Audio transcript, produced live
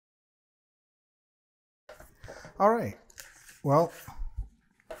All right. Well,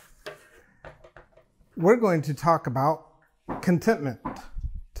 we're going to talk about contentment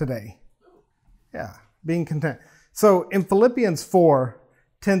today. Yeah, being content. So in Philippians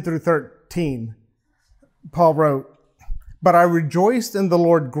 4:10 through 13, Paul wrote, "But I rejoiced in the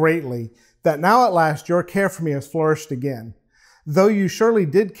Lord greatly that now at last your care for me has flourished again. Though you surely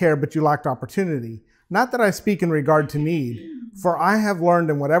did care, but you lacked opportunity. Not that I speak in regard to need, for I have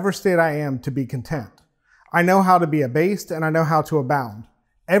learned in whatever state I am to be content. I know how to be abased and I know how to abound.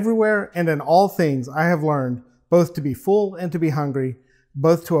 Everywhere and in all things I have learned both to be full and to be hungry,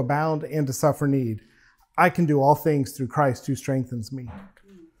 both to abound and to suffer need. I can do all things through Christ who strengthens me."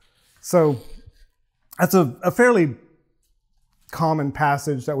 So that's a fairly common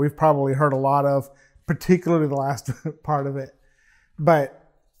passage that we've probably heard a lot of, particularly the last part of it. But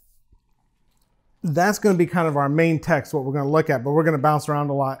that's going to be kind of our main text, what we're going to look at, but we're going to bounce around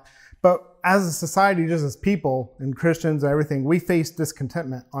a lot. But as a society, just as people and Christians and everything, we face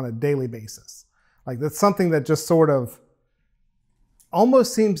discontentment on a daily basis. Like that's something that just sort of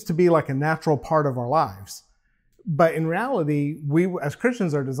almost seems to be like a natural part of our lives. But in reality, we as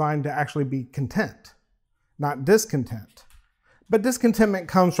Christians are designed to actually be content, not discontent. But discontentment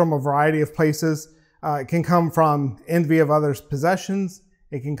comes from a variety of places. It can come from envy of others' possessions.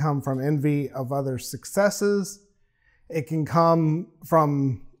 It can come from envy of others' successes. It can come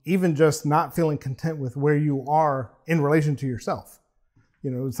from even just not feeling content with where you are in relation to yourself.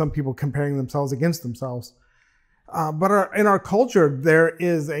 You know, some people comparing themselves against themselves. But in our culture, there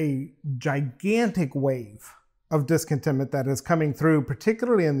is a gigantic wave of discontentment that is coming through,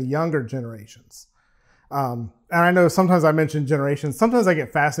 particularly in the younger generations. And I know sometimes I mention generations. Sometimes I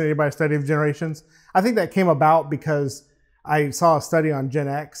get fascinated by a study of generations. I think that came about because I saw a study on Gen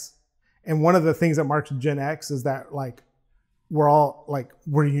X. And one of the things that marks Gen X is that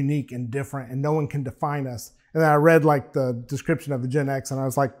we're unique and different and no one can define us. And then I read like the description of the Gen X and I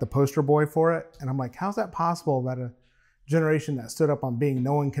was like the poster boy for it. And I'm like, how's that possible that a generation that stood up on being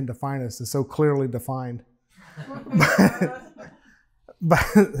no one can define us is so clearly defined? but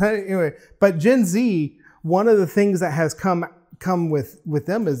anyway, but Gen Z, one of the things that has come with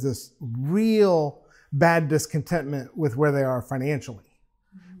them is this real bad discontentment with where they are financially,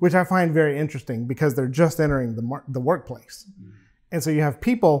 which I find very interesting because they're just entering the workplace. And so you have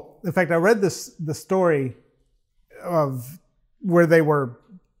people, in fact, I read the story of where they were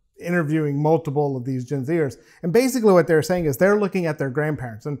interviewing multiple of these Gen Zers. And basically what they're saying is they're looking at their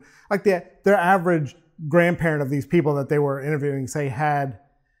grandparents and like their average grandparent of these people that they were interviewing, say, had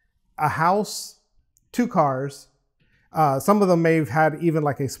a house, 2 cars. Some of them may have had even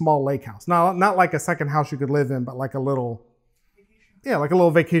like a small lake house. Not like a second house you could live in, but like a little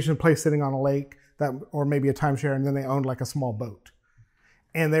vacation place sitting on a lake or maybe a timeshare. And then they owned like a small boat.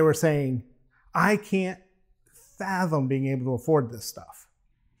 And they were saying, I can't fathom being able to afford this stuff.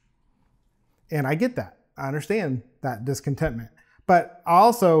 And I get that. I understand that discontentment. But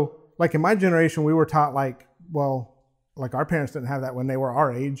also, like in my generation, we were taught like our parents didn't have that when they were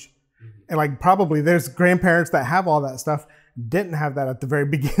our age. And like probably there's grandparents that have all that stuff, didn't have that at the very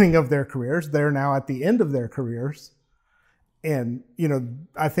beginning of their careers. They're now at the end of their careers. And, you know,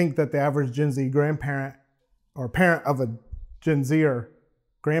 I think that the average Gen Z grandparent or parent of a Gen Zer,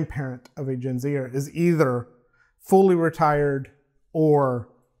 grandparent of a Gen Zer is either fully retired or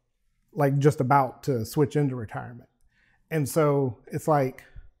like just about to switch into retirement. And so it's like,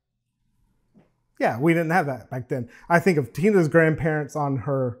 yeah, we didn't have that back then. I think of Tina's grandparents on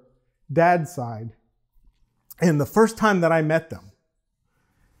her dad's side. And the first time that I met them,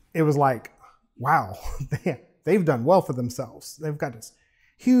 it was like, wow, they've done well for themselves. They've got this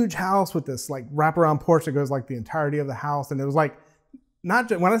huge house with this like wraparound porch that goes like the entirety of the house. And it was like, not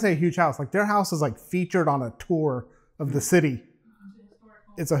just, when I say huge house, like their house is like featured on a tour of the city.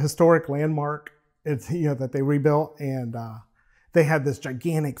 It's a historic landmark. It's, you know, that they rebuilt, and they had this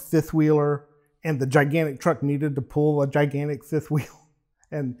gigantic fifth wheeler, and the gigantic truck needed to pull a gigantic fifth wheel.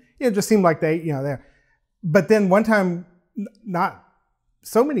 And it just seemed like they're. But then one time, not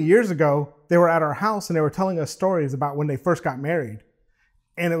so many years ago, they were at our house and they were telling us stories about when they first got married.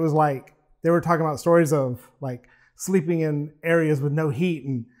 And it was like, they were talking about stories of like sleeping in areas with no heat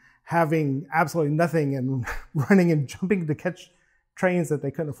and having absolutely nothing and running and jumping to catch trains that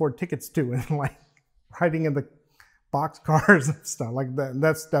they couldn't afford tickets to and like riding in the box cars and stuff like that. And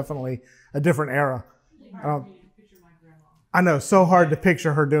that's definitely a different era. I know, so hard to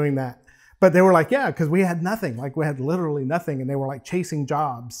picture her doing that. But they were like, yeah, because we had nothing. Like we had literally nothing. And they were like chasing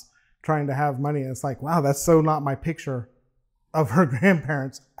jobs, trying to have money. And it's like, wow, that's so not my picture of her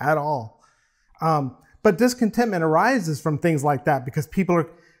grandparents at all. But discontentment arises from things like that because people are,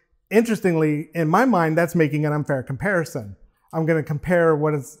 interestingly, in my mind, that's making an unfair comparison. I'm going to compare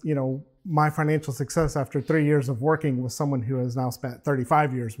what is, my financial success after 3 years of working with someone who has now spent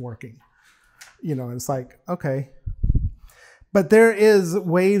 35 years working. It's like, okay. But there is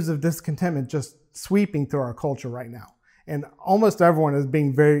waves of discontentment just sweeping through our culture right now. And almost everyone is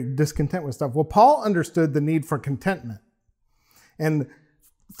being very discontent with stuff. Well, Paul understood the need for contentment. And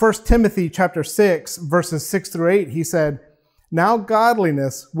 1 Timothy chapter 6, verses 6 through 8, he said, "Now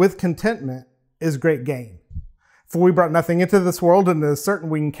godliness with contentment is great gain. For we brought nothing into this world, and it is certain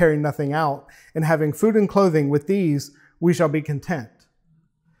we can carry nothing out. And having food and clothing, with these we shall be content."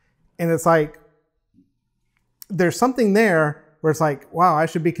 And it's like, there's something there where it's like, wow, I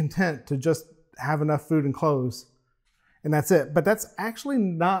should be content to just have enough food and clothes. And that's it. But that's actually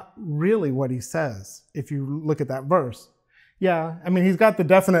not really what he says if you look at that verse. Yeah, I mean, he's got the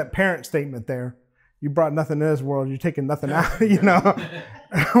definite parent statement there. You brought nothing into this world, you're taking nothing out,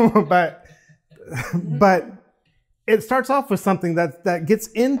 but it starts off with something that gets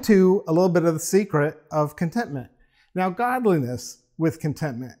into a little bit of the secret of contentment. Now, godliness with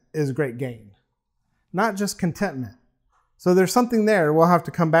contentment is great gain, not just contentment. So there's something there we'll have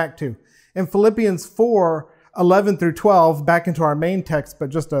to come back to. In Philippians 4:11 through 12, back into our main text, but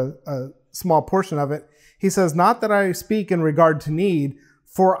just a small portion of it, he says, "Not that I speak in regard to need,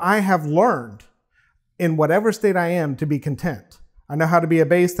 for I have learned in whatever state I am to be content. I know how to be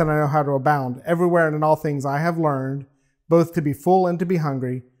abased and I know how to abound. Everywhere and in all things I have learned, both to be full and to be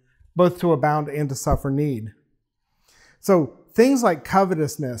hungry, both to abound and to suffer need." So things like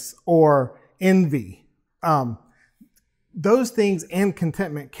covetousness or envy, those things and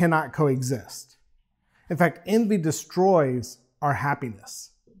contentment cannot coexist. In fact, envy destroys our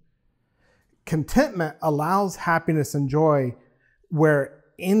happiness. Contentment allows happiness and joy where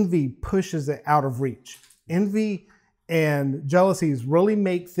envy pushes it out of reach. Envy and jealousies really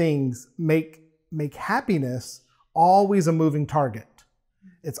make happiness always a moving target.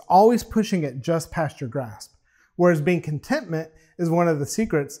 It's always pushing it just past your grasp. Whereas being contentment is one of the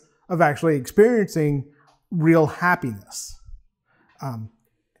secrets of actually experiencing real happiness. Now,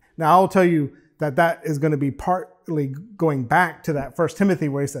 I'll tell you that is going to be partly going back to that 1 Timothy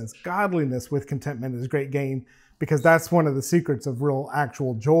where he says, godliness with contentment is great gain, because that's one of the secrets of real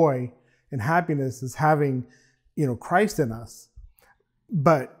actual joy and happiness is having, Christ in us.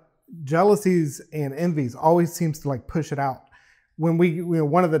 But jealousies and envies always seems to push it out. When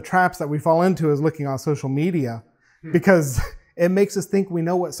one of the traps that we fall into is looking on social media, because it makes us think we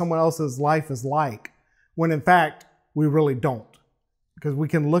know what someone else's life is like, when in fact, we really don't. Because we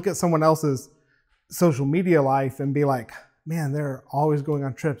can look at someone else's social media life and be like, man, they're always going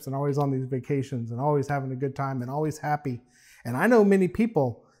on trips and always on these vacations and always having a good time and always happy. And I know many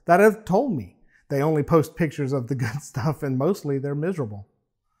people that have told me they only post pictures of the good stuff and mostly they're miserable.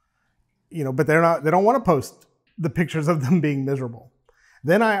 But they don't want to post the pictures of them being miserable.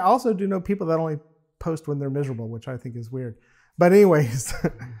 Then I also do know people that only post when they're miserable, which I think is weird. But anyways,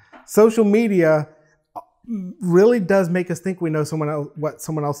 social media really does make us think we know what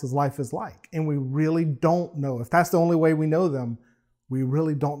someone else's life is like. And we really don't know. If that's the only way we know them, we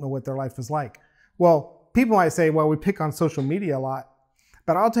really don't know what their life is like. Well, people might say, well, we pick on social media a lot.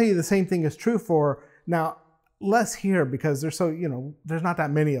 But I'll tell you the same thing is true for now, less here because there's there's not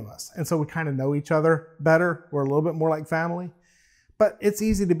that many of us. And so we kind of know each other better. We're a little bit more like family. But it's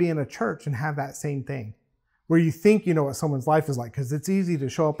easy to be in a church and have that same thing where you think you know what someone's life is like, because it's easy to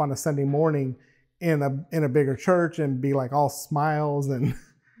show up on a Sunday morning in a bigger church and be like all smiles and,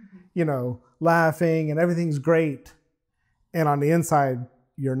 laughing and everything's great. And on the inside,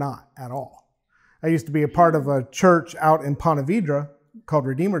 you're not at all. I used to be a part of a church out in Ponte Vedra called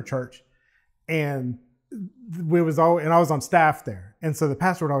Redeemer Church. And I was on staff there. And so the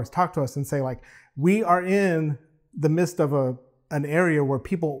pastor would always talk to us and say, we are in the midst of an area where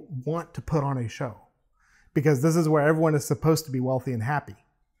people want to put on a show because this is where everyone is supposed to be wealthy and happy.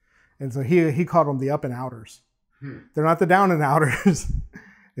 And so he called them the up and outers. They're not the down and outers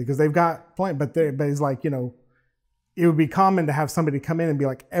because they've got plenty, but he's like, it would be common to have somebody come in and be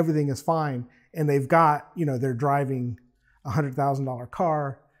like, everything is fine. And they've got, they're driving a $100,000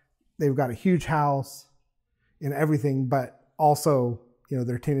 car. They've got a huge house and everything, but also,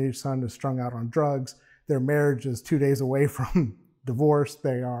 their teenage son is strung out on drugs. Their marriage is 2 days away from divorce.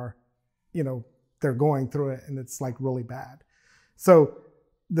 They are, they're going through it and it's really bad. So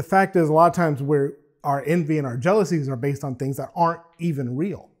the fact is a lot of times our envy and our jealousies are based on things that aren't even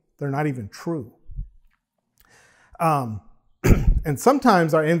real. They're not even true. And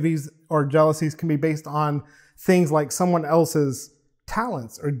sometimes our envies or jealousies can be based on things like someone else's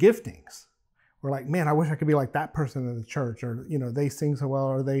talents or giftings. We're like, man, I wish I could be like that person in the church, or, they sing so well,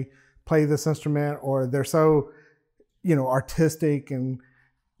 or they play this instrument, or they're so, artistic and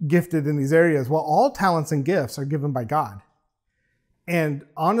gifted in these areas. Well, all talents and gifts are given by God. And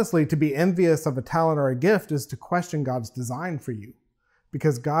honestly, to be envious of a talent or a gift is to question God's design for you,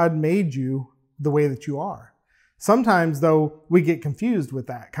 because God made you the way that you are. Sometimes, though, we get confused with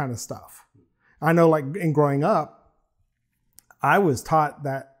that kind of stuff. I know, like in growing up, I was taught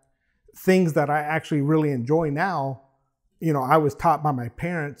that things that I actually really enjoy now, I was taught by my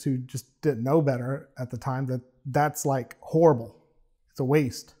parents who just didn't know better at the time that that's like horrible. It's a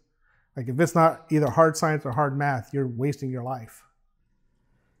waste. Like if it's not either hard science or hard math, you're wasting your life.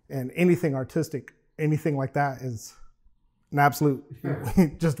 And anything artistic, anything like that is an absolute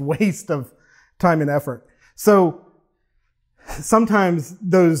just waste of time and effort. So sometimes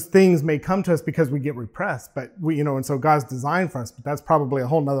those things may come to us because we get repressed, but and so God's design for us, but that's probably a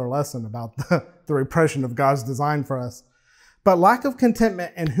whole nother lesson about the repression of God's design for us. But lack of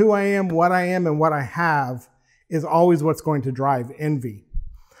contentment in who I am, and what I have is always what's going to drive envy.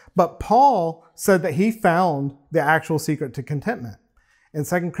 But Paul said that he found the actual secret to contentment. In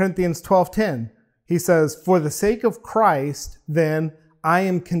 2 Corinthians 12:10, he says, "For the sake of Christ, then, I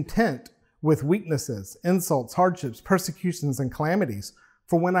am content with weaknesses, insults, hardships, persecutions, and calamities.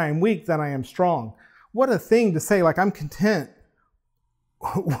 For when I am weak, then I am strong." What a thing to say, like I'm content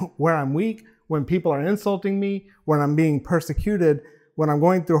where I'm weak, when people are insulting me, when I'm being persecuted, when I'm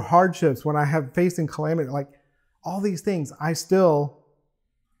going through hardships, when I have facing calamity, like all these things, I still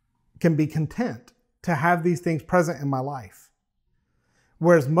can be content to have these things present in my life.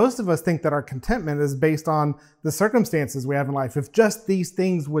 Whereas most of us think that our contentment is based on the circumstances we have in life. If just these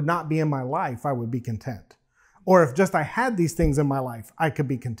things would not be in my life, I would be content. Or if just I had these things in my life, I could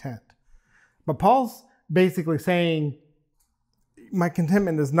be content. But Paul's basically saying my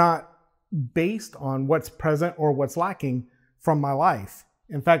contentment is not based on what's present or what's lacking from my life.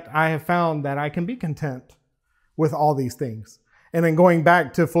 In fact, I have found that I can be content with all these things. And then going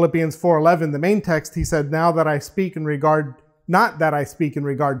back to Philippians 4:11, the main text, he said, "Now that I speak in regard, not that I speak in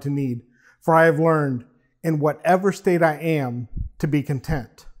regard to need, for I have learned in whatever state I am to be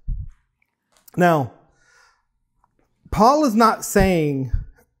content." Now, Paul is not saying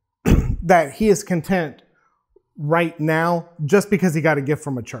that he is content right now just because he got a gift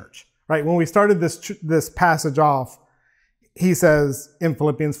from a church, right? When we started this passage off, he says in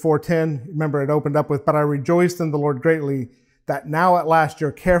Philippians 4:10, remember it opened up with, "But I rejoiced in the Lord greatly that now at last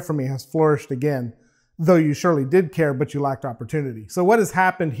your care for me has flourished again, though you surely did care, but you lacked opportunity." So what has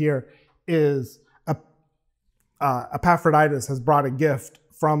happened here is Epaphroditus has brought a gift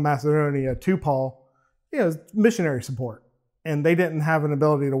from Macedonia to Paul, missionary support. And they didn't have an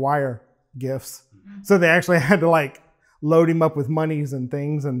ability to wire gifts. So they actually had to load him up with monies and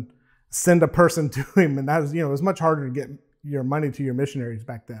things and send a person to him. And that was, it was much harder to get your money to your missionaries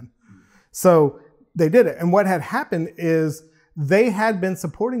back then. So they did it. And what had happened is they had been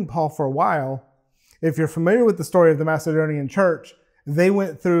supporting Paul for a while. If you're familiar with the story of the Macedonian church, they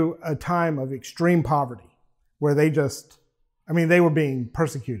went through a time of extreme poverty where they were being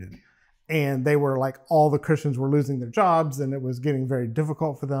persecuted. And they were all the Christians were losing their jobs, and it was getting very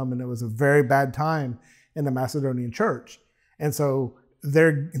difficult for them. And it was a very bad time in the Macedonian church. And so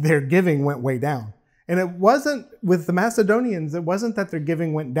their giving went way down. And it wasn't with the Macedonians, it wasn't that their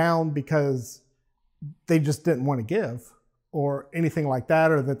giving went down because they just didn't want to give or anything like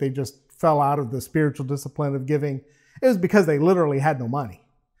that, or that they just fell out of the spiritual discipline of giving. It was because they literally had no money.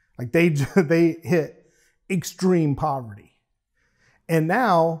 They hit extreme poverty. And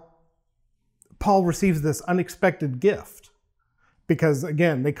now Paul receives this unexpected gift because,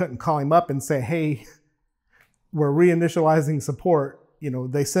 again, they couldn't call him up and say, "Hey, we're reinitializing support."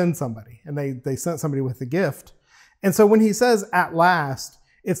 They send somebody, and they sent somebody with the gift. And so when he says "at last,"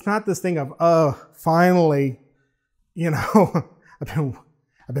 it's not this thing of, finally,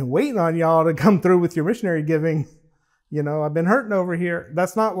 I've been waiting on y'all to come through with your missionary giving. I've been hurting over here.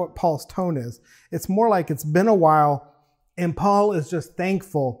 That's not what Paul's tone is. It's more like it's been a while, and Paul is just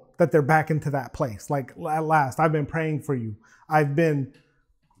thankful that they're back into that place. At last, I've been praying for you. I've been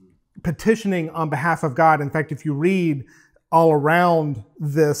petitioning on behalf of God. In fact, if you read all around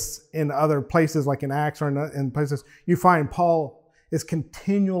this in other places, like in Acts or in places, you find Paul is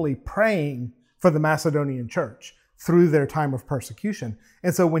continually praying for the Macedonian church through their time of persecution.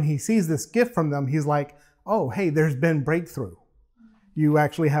 And so when he sees this gift from them, he's like, "Oh, hey, there's been breakthrough. You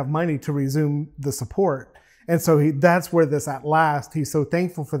actually have money to resume the support." And so that's where this "at last," he's so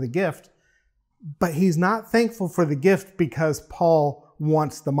thankful for the gift, but he's not thankful for the gift because Paul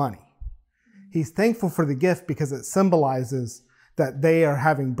wants the money. He's thankful for the gift because it symbolizes that they are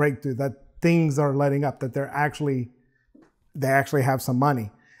having breakthrough, that things are letting up, that they actually have some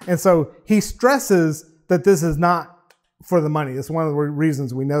money. And so he stresses that this is not for the money. It's one of the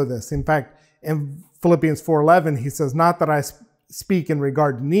reasons we know this. In fact, in Philippians 4:11, he says, not that I speak in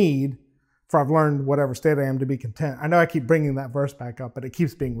regard to need, for I've learned whatever state I am to be content. I know I keep bringing that verse back up, but it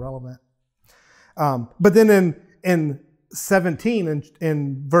keeps being relevant. But then in 17,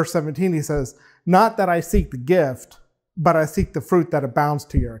 in verse 17, he says, not that I seek the gift, but I seek the fruit that abounds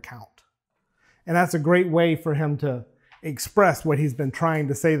to your account. And that's a great way for him to express what he's been trying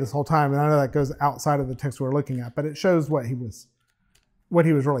to say this whole time. And I know that goes outside of the text we're looking at, but it shows what he was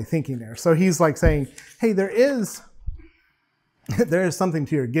really thinking there. So he's like saying, hey, there is something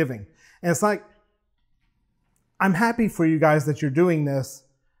to your giving. And it's like, I'm happy for you guys that you're doing this,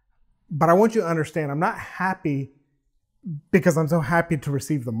 but I want you to understand, I'm not happy because I'm so happy to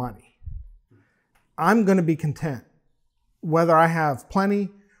receive the money. I'm going to be content. Whether I have plenty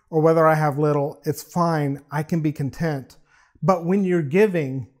or whether I have little, it's fine. I can be content. But when you're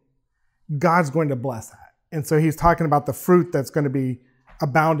giving, God's going to bless that. And so he's talking about the fruit that's going to be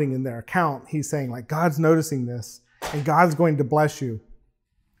abounding in their account. He's saying, like, God's noticing this and God's going to bless you.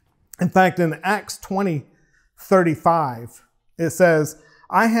 In fact, in Acts 20:35, it says,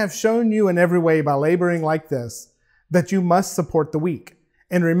 I have shown you in every way by laboring like this, that you must support the weak.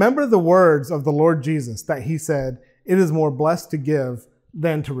 And remember the words of the Lord Jesus that he said, it is more blessed to give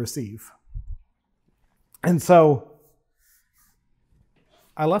than to receive. And so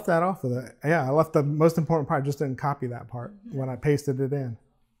I left that off of it. Yeah, I left the most important part. I just didn't copy that part when I pasted it in.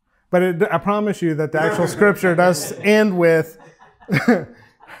 But I promise you that the actual scripture does end with,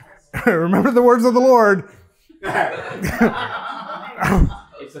 remember the words of the Lord. It's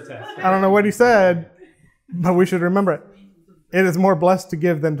a test. I don't know what he said, but we should remember it. It is more blessed to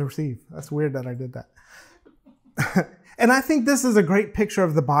give than to receive. That's weird that I did that. And I think this is a great picture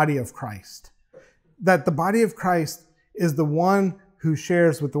of the body of Christ. That the body of Christ is the one who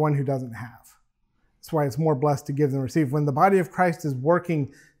shares with the one who doesn't have. That's why it's more blessed to give than receive. When the body of Christ is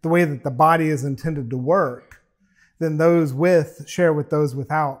working the way that the body is intended to work, then those with share with those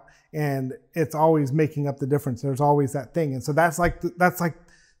without. And it's always making up the difference. There's always that thing. And so that's like the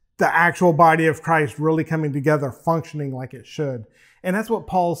actual body of Christ really coming together, functioning like it should. And that's what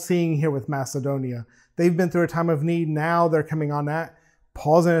Paul's seeing here with Macedonia. They've been through a time of need. Now they're coming on that.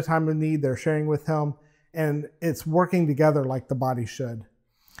 Paul's in a time of need. They're sharing with him. And it's working together like the body should.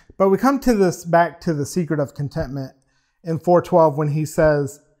 But we come to this back to the secret of contentment in 4:12 when he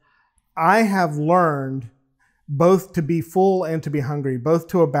says, I have learned both to be full and to be hungry, both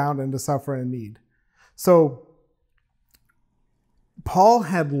to abound and to suffer in need. So Paul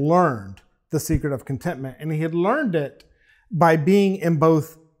had learned the secret of contentment, and he had learned it by being in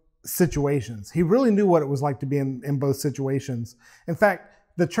both situations. He really knew what it was like to be in both situations. In fact,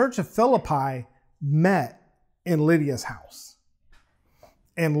 the church of Philippi met in Lydia's house.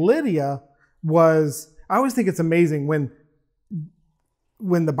 And Lydia was, I always think it's amazing when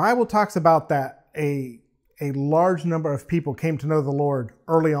the Bible talks about that a large number of people came to know the Lord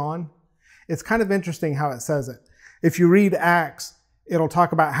early on. It's kind of interesting how it says it. If you read Acts, it'll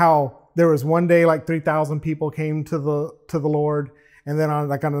talk about how there was one day like 3,000 people came to the Lord. And then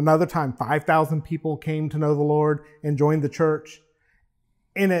on another time, 5,000 people came to know the Lord and joined the church.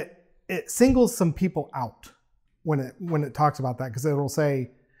 And it singles some people out when it talks about that, because it'll say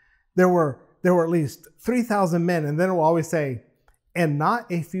there were at least 3,000 men, and then it will always say, and not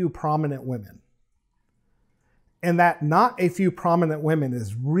a few prominent women. And that not a few prominent women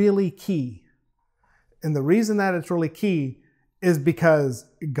is really key. And the reason that it's really key is because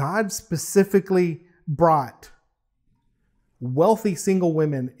God specifically brought wealthy single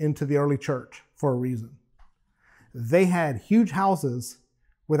women into the early church for a reason. They had huge houses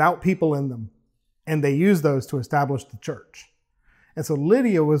without people in them, and they used those to establish the church. And so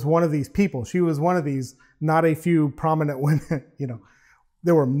Lydia was one of these people. She was one of these not a few prominent women.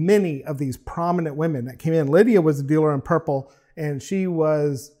 There were many of these prominent women that came in. Lydia was a dealer in purple, and she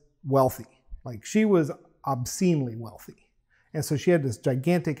was wealthy. Like, she was obscenely wealthy. And so she had this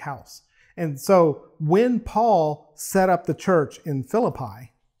gigantic house. And so when Paul set up the church in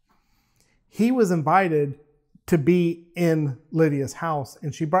Philippi, he was invited to be in Lydia's house,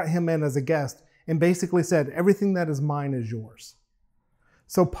 and she brought him in as a guest and basically said, everything that is mine is yours.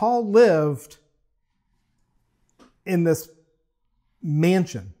 So Paul lived in this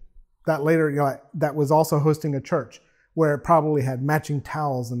mansion that later, that was also hosting a church, where it probably had matching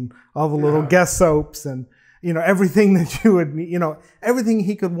towels and all the little guest soaps and, everything that you would, everything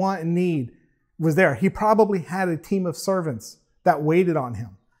he could want and need was there. He probably had a team of servants that waited on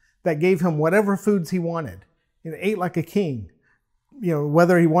him, that gave him whatever foods he wanted, ate like a king,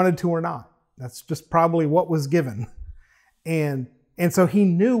 whether he wanted to or not. That's just probably what was given. And And so he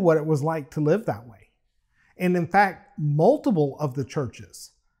knew what it was like to live that way. And in fact, multiple of the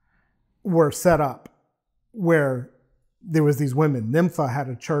churches were set up where there was these women. Nympha had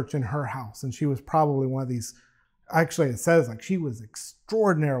a church in her house, and she was probably one of these, actually it says like she was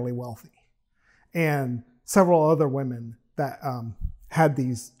extraordinarily wealthy. And several other women that had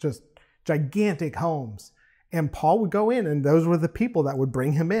these just gigantic homes. And Paul would go in, and those were the people that would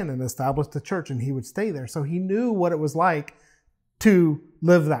bring him in and establish the church, and he would stay there. So he knew what it was like to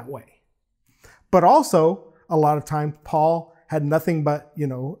live that way. But also, a lot of times, Paul had nothing but,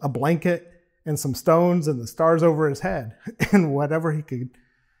 a blanket and some stones and the stars over his head and whatever he could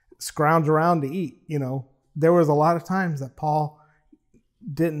scrounge around to eat. There was a lot of times that Paul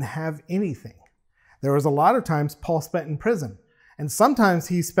didn't have anything. There was a lot of times Paul spent in prison. And sometimes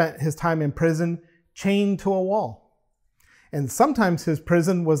he spent his time in prison chained to a wall. And sometimes his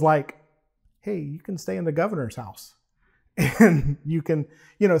prison was like, hey, you can stay in the governor's house. And you can,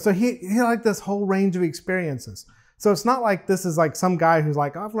 so he had this whole range of experiences. So it's not like this is like some guy who's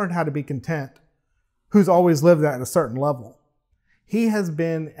like, I've learned how to be content, who's always lived at a certain level. He has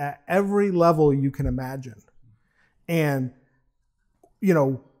been at every level you can imagine. And,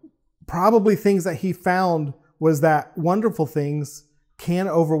 probably things that he found was that wonderful things can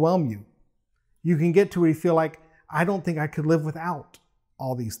overwhelm you. You can get to where you feel like, I don't think I could live without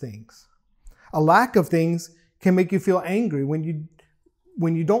all these things. A lack of things can make you feel angry when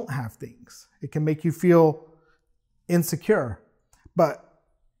you don't have things. It can make you feel insecure. But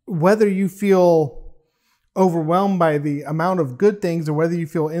whether you feel overwhelmed by the amount of good things or whether you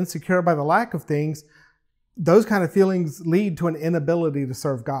feel insecure by the lack of things, those kind of feelings lead to an inability to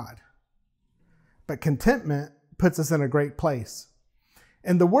serve God. But contentment puts us in a great place.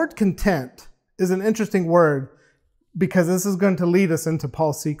 And the word content is an interesting word because this is going to lead us into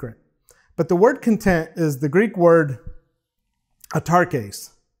Paul's secret. But the word content is the Greek word autarkes,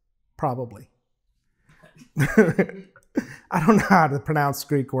 probably. I don't know how to pronounce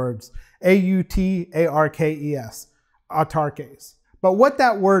Greek words. autarkes, autarkes. But what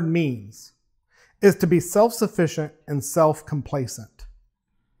that word means is to be self-sufficient and self-complacent.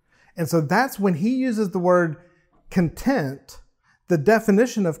 And so that's when he uses the word content. The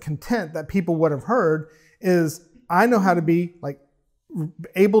definition of content that people would have heard is, I know how to be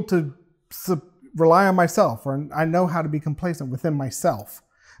able to rely on myself, or I know how to be complacent within myself.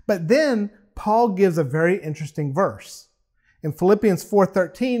 But then Paul gives a very interesting verse. In Philippians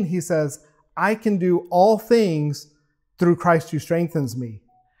 4:13, he says, I can do all things through Christ who strengthens me.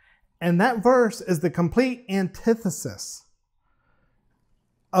 And that verse is the complete antithesis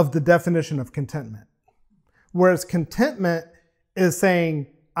of the definition of contentment. Whereas contentment is saying,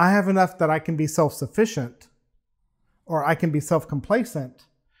 I have enough that I can be self-sufficient or I can be self-complacent.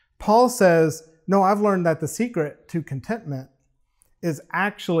 Paul says, no, I've learned that the secret to contentment is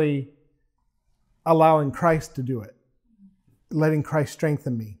actually allowing Christ to do it, letting Christ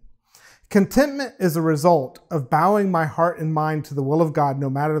strengthen me. Contentment is a result of bowing my heart and mind to the will of God no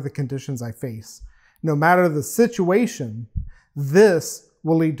matter the conditions I face. No matter the situation, this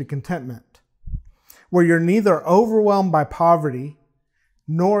will lead to contentment, where you're neither overwhelmed by poverty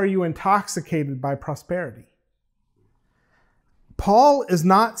nor are you intoxicated by prosperity. Paul is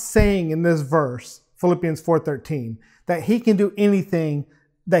not saying in this verse, Philippians 4:13, that he can do anything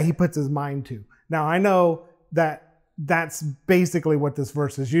that he puts his mind to. Now, I know that that's basically what this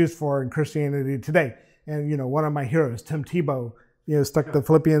verse is used for in Christianity today. And, one of my heroes, Tim Tebow, stuck the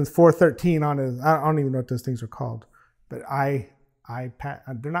Philippians 4:13 on his, I don't even know what those things are called, but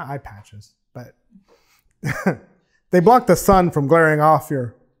they're not eye patches, but they block the sun from glaring off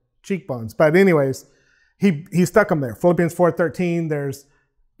your cheekbones. But anyways, he stuck them there. Philippians 4:13, there's,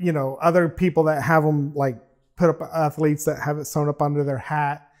 other people that have them put up, athletes that have it sewn up under their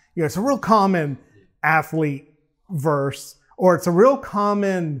hat. It's a real common athlete verse, or it's a real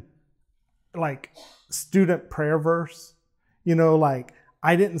common student prayer verse.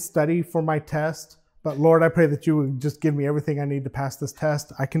 I didn't study for my test, but Lord, I pray that you would just give me everything I need to pass this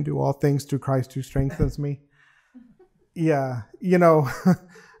test. I can do all things through Christ who strengthens me. Yeah,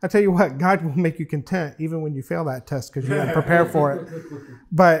 I tell you what, God will make you content even when you fail that test because you didn't prepare for it.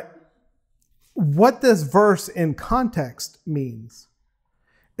 But what this verse in context means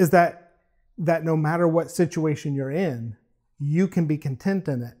is that no matter what situation you're in, you can be content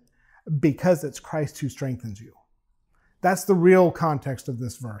in it because it's Christ who strengthens you. That's the real context of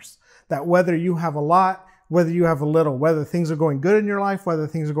this verse. That whether you have a lot, whether you have a little, whether things are going good in your life, whether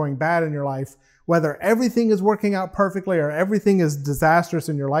things are going bad in your life, whether everything is working out perfectly or everything is disastrous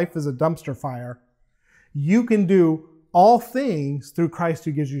and your life is a dumpster fire, you can do all things through Christ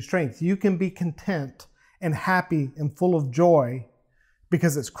who gives you strength. You can be content and happy and full of joy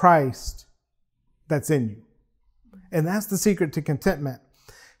because it's Christ that's in you. And that's the secret to contentment.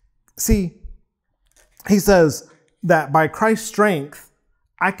 See, he says that by Christ's strength,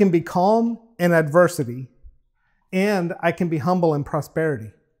 I can be calm in adversity and I can be humble in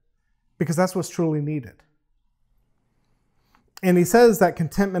prosperity, because that's what's truly needed. And he says that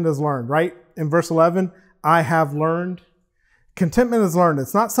contentment is learned, right? In verse 11, I have learned. Contentment is learned.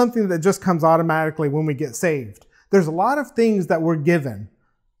 It's not something that just comes automatically when we get saved. There's a lot of things that we're given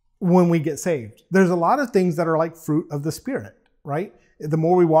when we get saved. There's a lot of things that are like fruit of the Spirit, right? The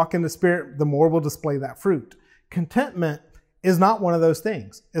more we walk in the Spirit, the more we'll display that fruit. Contentment is not one of those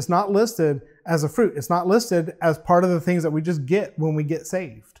things. It's not listed as a fruit. It's not listed as part of the things that we just get when we get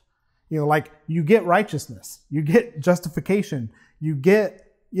saved. You know, like you get righteousness, you get justification, you get,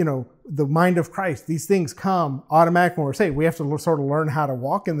 the mind of Christ. These things come automatically when we're saved. We have to sort of learn how to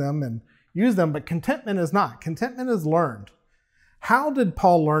walk in them and use them, but contentment is not. Contentment is learned. How did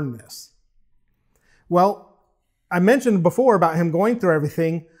Paul learn this? Well, I mentioned before about him going through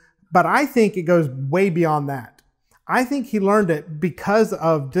everything, but I think it goes way beyond that. I think he learned it because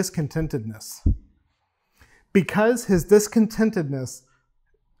of discontentedness. Because his discontentedness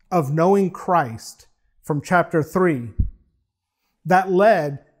of knowing Christ from chapter 3, that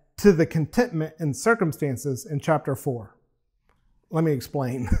led to the contentment in circumstances in chapter 4. Let me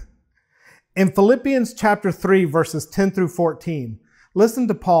explain. In Philippians chapter 3, verses 10 through 14, listen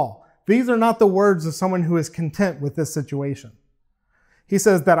to Paul. These are not the words of someone who is content with this situation. He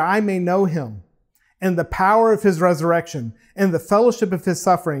says, that I may know him and the power of his resurrection and the fellowship of his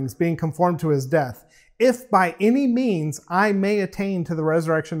sufferings, being conformed to his death, if by any means I may attain to the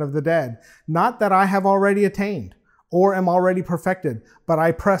resurrection of the dead. Not that I have already attained or am already perfected, but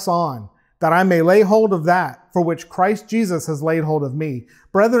I press on, that I may lay hold of that for which Christ Jesus has laid hold of me.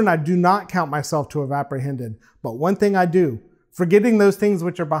 Brethren, I do not count myself to have apprehended, but one thing I do, forgetting those things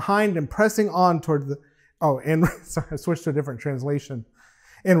which are behind and pressing on toward sorry, I switched to a different translation.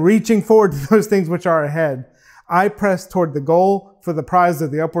 And reaching forward to those things which are ahead, I press toward the goal for the prize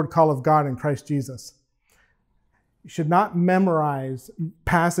of the upward call of God in Christ Jesus. You should not memorize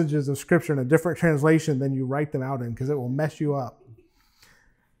passages of scripture in a different translation than you write them out in, because it will mess you up.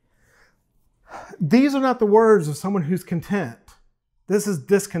 These are not the words of someone who's content. This is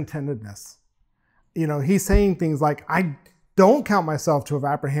discontentedness. He's saying things like, I don't count myself to have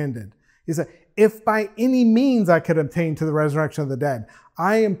apprehended. He said, if by any means I could obtain to the resurrection of the dead,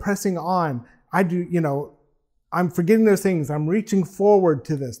 I am pressing on. I'm forgetting those things. I'm reaching forward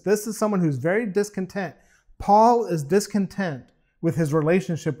to this. This is someone who's very discontent. Paul is discontent with his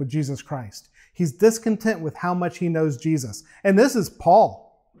relationship with Jesus Christ. He's discontent with how much he knows Jesus. And this is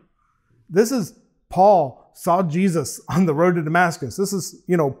Paul. This is Paul saw Jesus on the road to Damascus. This is,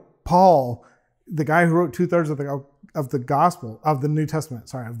 Paul, the guy who wrote 2/3 of the gospel, of the New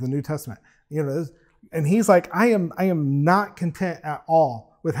Testament. And he's like, I am not content at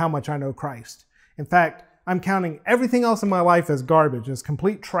all with how much I know Christ. In fact, I'm counting everything else in my life as garbage, as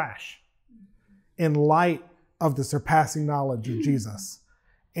complete trash, in light of the surpassing knowledge of Jesus.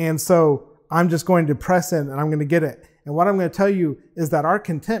 And so I'm just going to press in and I'm going to get it. And what I'm going to tell you is that our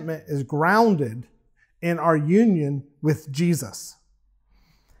contentment is grounded in our union with Jesus.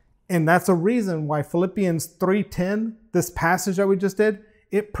 And that's a reason why Philippians 3:10, this passage that we just did,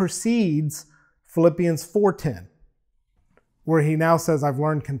 it precedes Philippians 4:10, where he now says, I've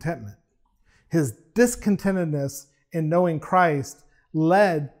learned contentment. His discontentedness in knowing Christ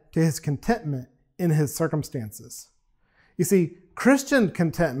led to his contentment in his circumstances. You see, Christian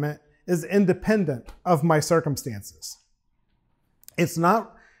contentment is independent of my circumstances.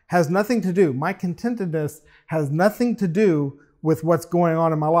 Has nothing to do, my contentedness has nothing to do with what's going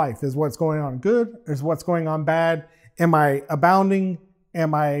on in my life. Is what's going on good? Or is what's going on bad? Am I abounding?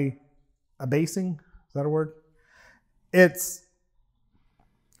 Am I abasing? Is that a word? It's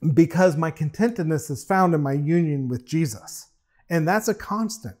because my contentedness is found in my union with Jesus. And that's a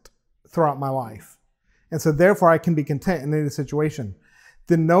constant throughout my life. And so therefore I can be content in any situation.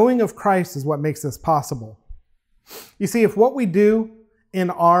 The knowing of Christ is what makes this possible. You see, if what we do in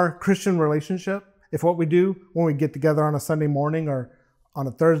our Christian relationship, if what we do when we get together on a Sunday morning or on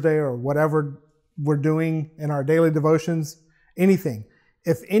a Thursday or whatever we're doing in our daily devotions, anything,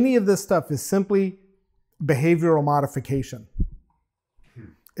 if any of this stuff is simply behavioral modification,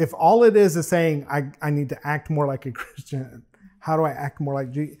 if all it is saying, I need to act more like a Christian, how do I act more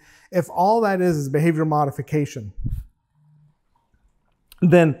like Jesus? If all that is behavior modification,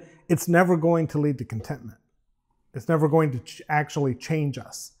 then it's never going to lead to contentment. It's never going to actually change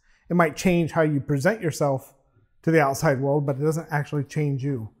us. It might change how you present yourself to the outside world, but it doesn't actually change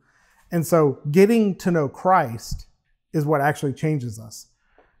you. And so getting to know Christ is what actually changes us.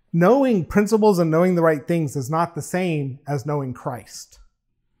 Knowing principles and knowing the right things is not the same as knowing Christ.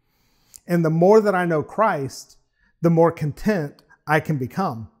 And the more that I know Christ, the more content I can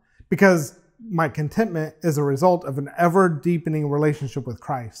become, because my contentment is a result of an ever deepening relationship with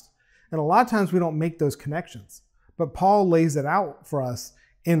Christ. And a lot of times we don't make those connections, but Paul lays it out for us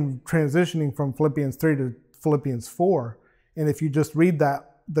in transitioning from Philippians 3 to Philippians 4. And if you just read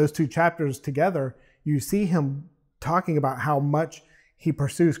those two chapters together, you see him talking about how much he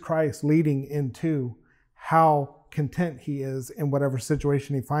pursues Christ, leading into how content he is in whatever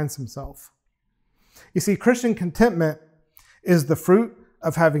situation he finds himself. You see, Christian contentment is the fruit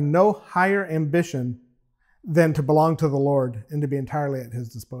of having no higher ambition than to belong to the Lord and to be entirely at his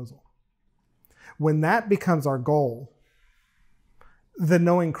disposal. When that becomes our goal, then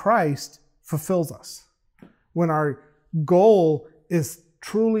knowing Christ fulfills us. When our goal is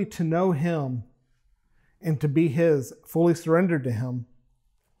truly to know him and to be his, fully surrendered to him,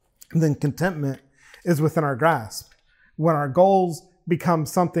 then contentment is within our grasp. When our goals become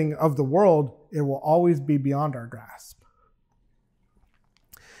something of the world, it will always be beyond our grasp.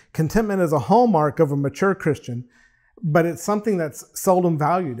 Contentment is a hallmark of a mature Christian, but it's something that's seldom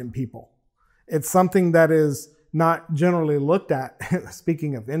valued in people. It's something that is not generally looked at,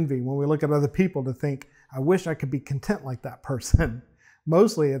 speaking of envy, when we look at other people to think, I wish I could be content like that person.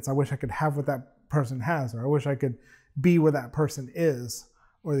 Mostly it's, I wish I could have what that person has, or I wish I could be where that person is,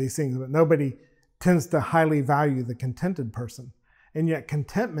 or these things. But nobody tends to highly value the contented person. And yet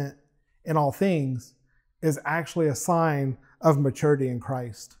contentment in all things is actually a sign of maturity in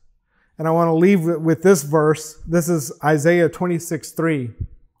Christ. And I want to leave with this verse. This is Isaiah 26:3.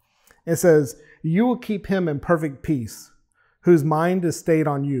 It says, you will keep him in perfect peace, whose mind is stayed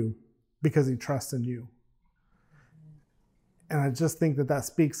on you because he trusts in you. And I just think that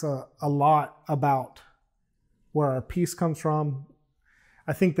speaks a lot about where our peace comes from.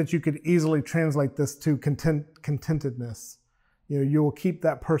 I think that you could easily translate this to contentedness. You will keep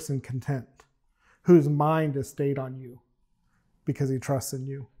that person content, whose mind is stayed on you because he trusts in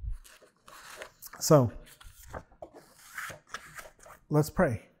you. So, let's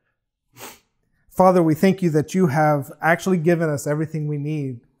pray. Father, we thank you that you have actually given us everything we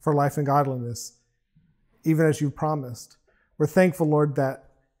need for life and godliness, even as you've promised. We're thankful, Lord, that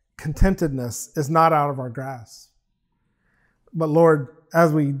contentedness is not out of our grasp. But Lord,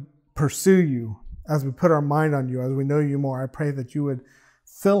 as we pursue you, as we put our mind on you, as we know you more, I pray that you would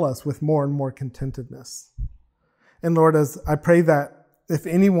fill us with more and more contentedness. And Lord, as I pray that if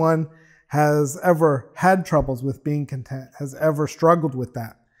anyone has ever had troubles with being content, has ever struggled with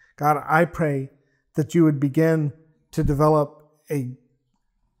that, God, I pray that you would begin to develop that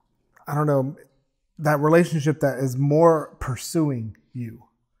relationship that is more pursuing you.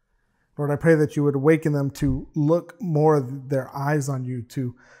 Lord, I pray that you would awaken them to look more of their eyes on you,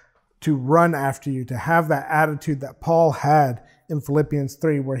 to run after you, to have that attitude that Paul had in Philippians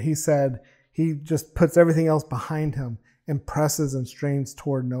 3, where he said he just puts everything else behind him and presses and strains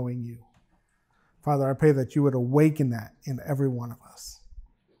toward knowing you. Father, I pray that you would awaken that in every one of us.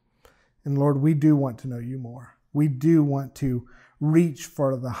 And Lord, we do want to know you more. We do want to reach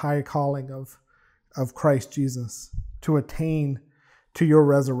for the high calling of Christ Jesus, to attain to your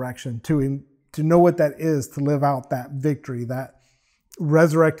resurrection, to know what that is, to live out that victory, that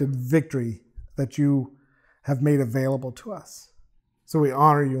resurrected victory that you have made available to us. So we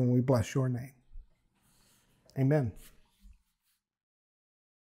honor you and we bless your name. Amen.